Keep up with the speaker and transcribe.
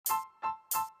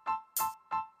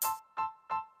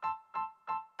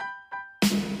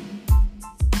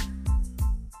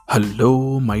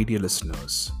Hello, my dear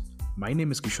listeners. My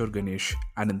name is Kishore Ganesh,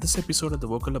 and in this episode of the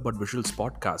Vocal About Visuals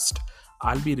podcast,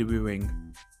 I'll be reviewing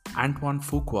Antoine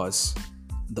Fuqua's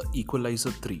The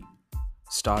Equalizer 3,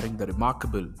 starring the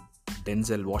remarkable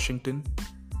Denzel Washington,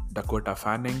 Dakota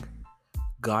Fanning,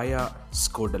 Gaia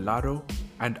Scodelario,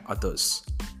 and others.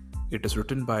 It is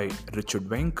written by Richard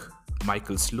Wenk,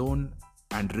 Michael Sloan,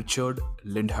 and Richard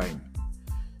Lindheim.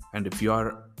 And if you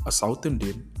are a South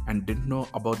Indian and didn't know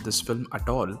about this film at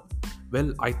all,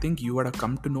 well, I think you would have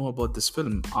come to know about this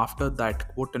film after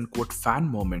that quote unquote fan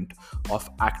moment of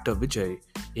actor Vijay,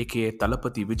 aka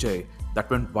Talapati Vijay, that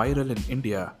went viral in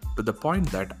India to the point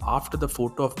that after the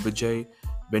photo of Vijay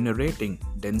venerating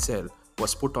Denzel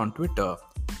was put on Twitter,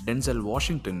 Denzel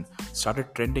Washington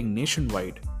started trending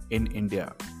nationwide in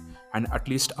India. And at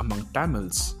least among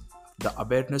Tamils, the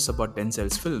awareness about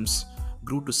Denzel's films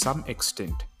grew to some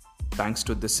extent thanks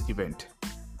to this event.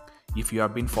 If you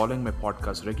have been following my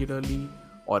podcast regularly,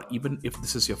 or even if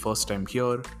this is your first time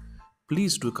here,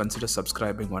 please do consider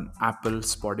subscribing on Apple,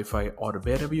 Spotify, or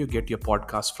wherever you get your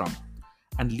podcast from,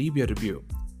 and leave your review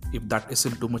if that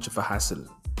isn't too much of a hassle.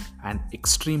 And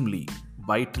extremely,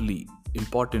 vitally,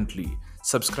 importantly,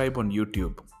 subscribe on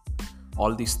YouTube.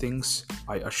 All these things,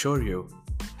 I assure you,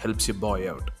 helps your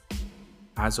boy out.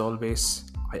 As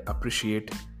always, I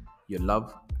appreciate your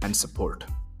love and support.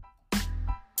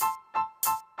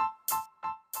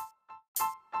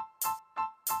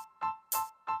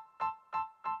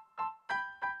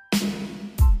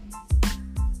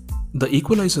 The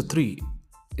Equalizer 3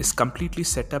 is completely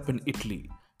set up in Italy,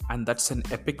 and that's an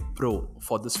epic pro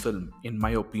for this film, in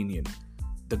my opinion.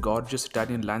 The gorgeous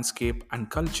Italian landscape and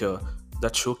culture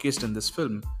that's showcased in this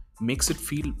film makes it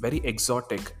feel very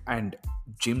exotic and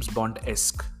James Bond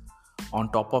esque.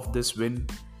 On top of this win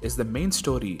is the main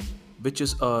story, which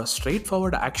is a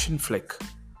straightforward action flick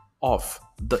of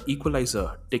the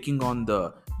Equalizer taking on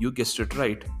you guessed it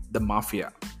right, the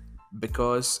Mafia.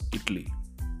 Because Italy.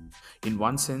 In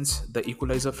one sense, the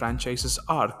Equalizer franchise's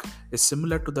arc is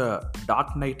similar to the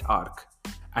Dark Knight arc,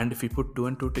 and if you put two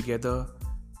and two together,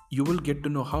 you will get to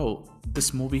know how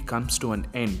this movie comes to an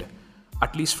end,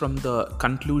 at least from the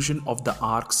conclusion of the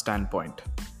arc standpoint.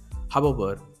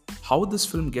 However, how this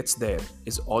film gets there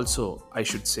is also, I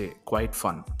should say, quite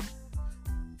fun.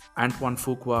 Antoine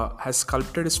Fuqua has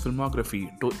sculpted his filmography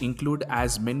to include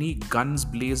as many guns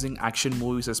blazing action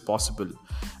movies as possible,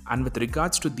 and with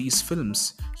regards to these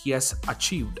films, he has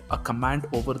achieved a command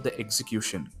over the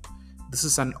execution. This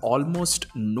is an almost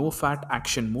no fat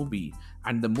action movie,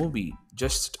 and the movie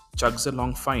just chugs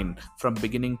along fine from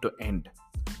beginning to end.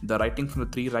 The writing from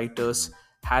the three writers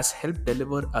has helped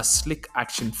deliver a slick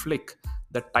action flick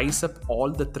that ties up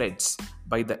all the threads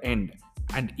by the end,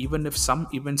 and even if some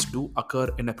events do occur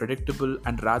in a predictable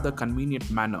and rather convenient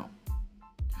manner.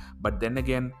 But then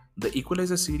again, the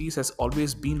Equalizer series has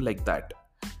always been like that.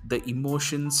 The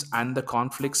emotions and the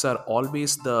conflicts are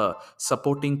always the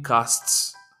supporting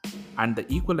casts, and the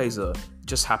Equalizer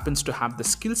just happens to have the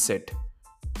skill set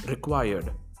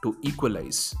required to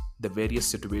equalize the various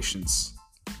situations.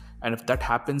 And if that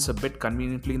happens a bit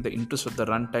conveniently in the interest of the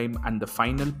runtime and the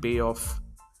final payoff,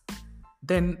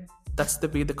 then that's the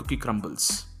way the cookie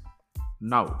crumbles.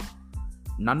 Now,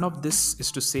 none of this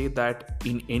is to say that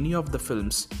in any of the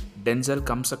films, Denzel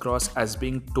comes across as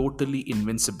being totally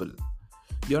invincible.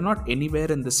 You're not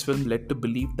anywhere in this film led to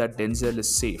believe that Denzel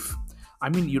is safe. I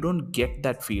mean, you don't get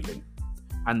that feeling.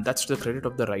 And that's to the credit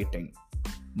of the writing.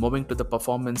 Moving to the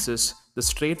performances, the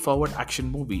straightforward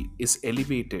action movie is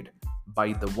elevated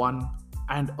by the one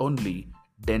and only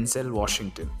Denzel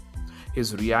Washington.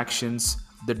 His reactions,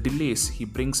 the delays he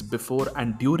brings before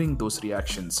and during those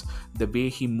reactions, the way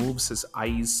he moves his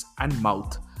eyes and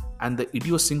mouth, and the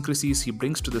idiosyncrasies he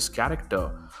brings to this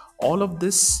character, all of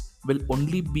this will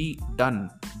only be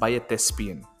done by a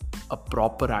thespian, a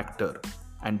proper actor,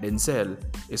 and Denzel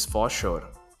is for sure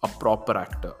a proper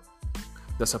actor.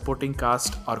 The supporting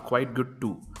cast are quite good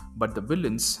too, but the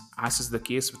villains, as is the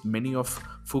case with many of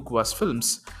Fuqua's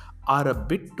films, are a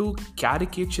bit too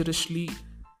caricaturishly,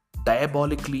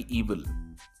 diabolically evil.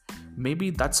 Maybe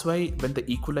that's why when the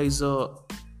Equalizer,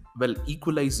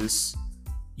 equalizes,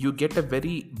 you get a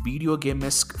very video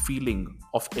game-esque feeling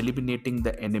of eliminating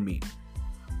the enemy.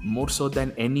 More so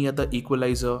than any other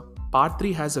Equalizer, Part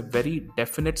 3 has a very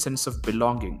definite sense of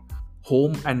belonging.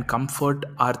 Home and comfort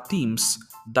are themes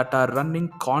that are running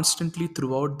constantly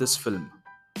throughout this film.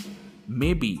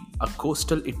 Maybe a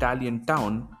coastal Italian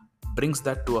town brings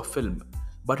that to a film,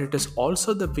 but it is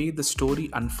also the way the story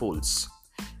unfolds.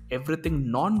 Everything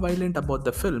non violent about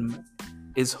the film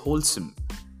is wholesome,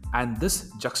 and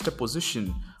this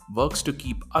juxtaposition works to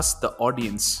keep us, the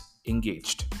audience,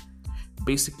 engaged.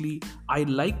 Basically, I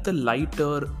like the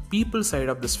lighter people side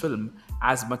of this film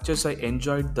as much as I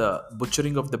enjoyed the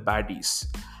butchering of the baddies.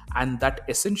 And that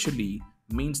essentially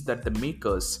means that the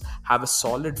makers have a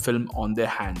solid film on their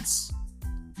hands.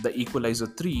 The Equalizer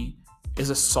 3 is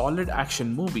a solid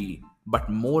action movie, but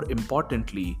more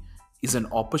importantly, is an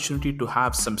opportunity to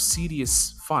have some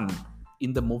serious fun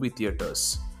in the movie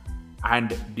theaters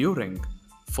and during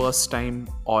first time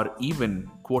or even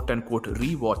quote unquote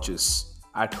rewatches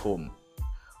at home.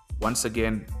 Once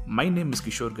again, my name is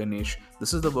Kishore Ganesh.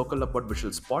 This is the Vocal About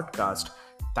Visuals podcast.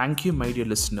 Thank you, my dear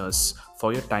listeners,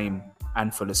 for your time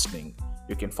and for listening.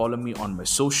 You can follow me on my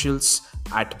socials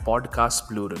at podcast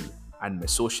plural, and my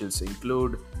socials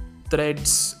include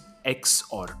Threads, X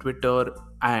or Twitter,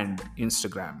 and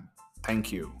Instagram.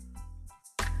 Thank you.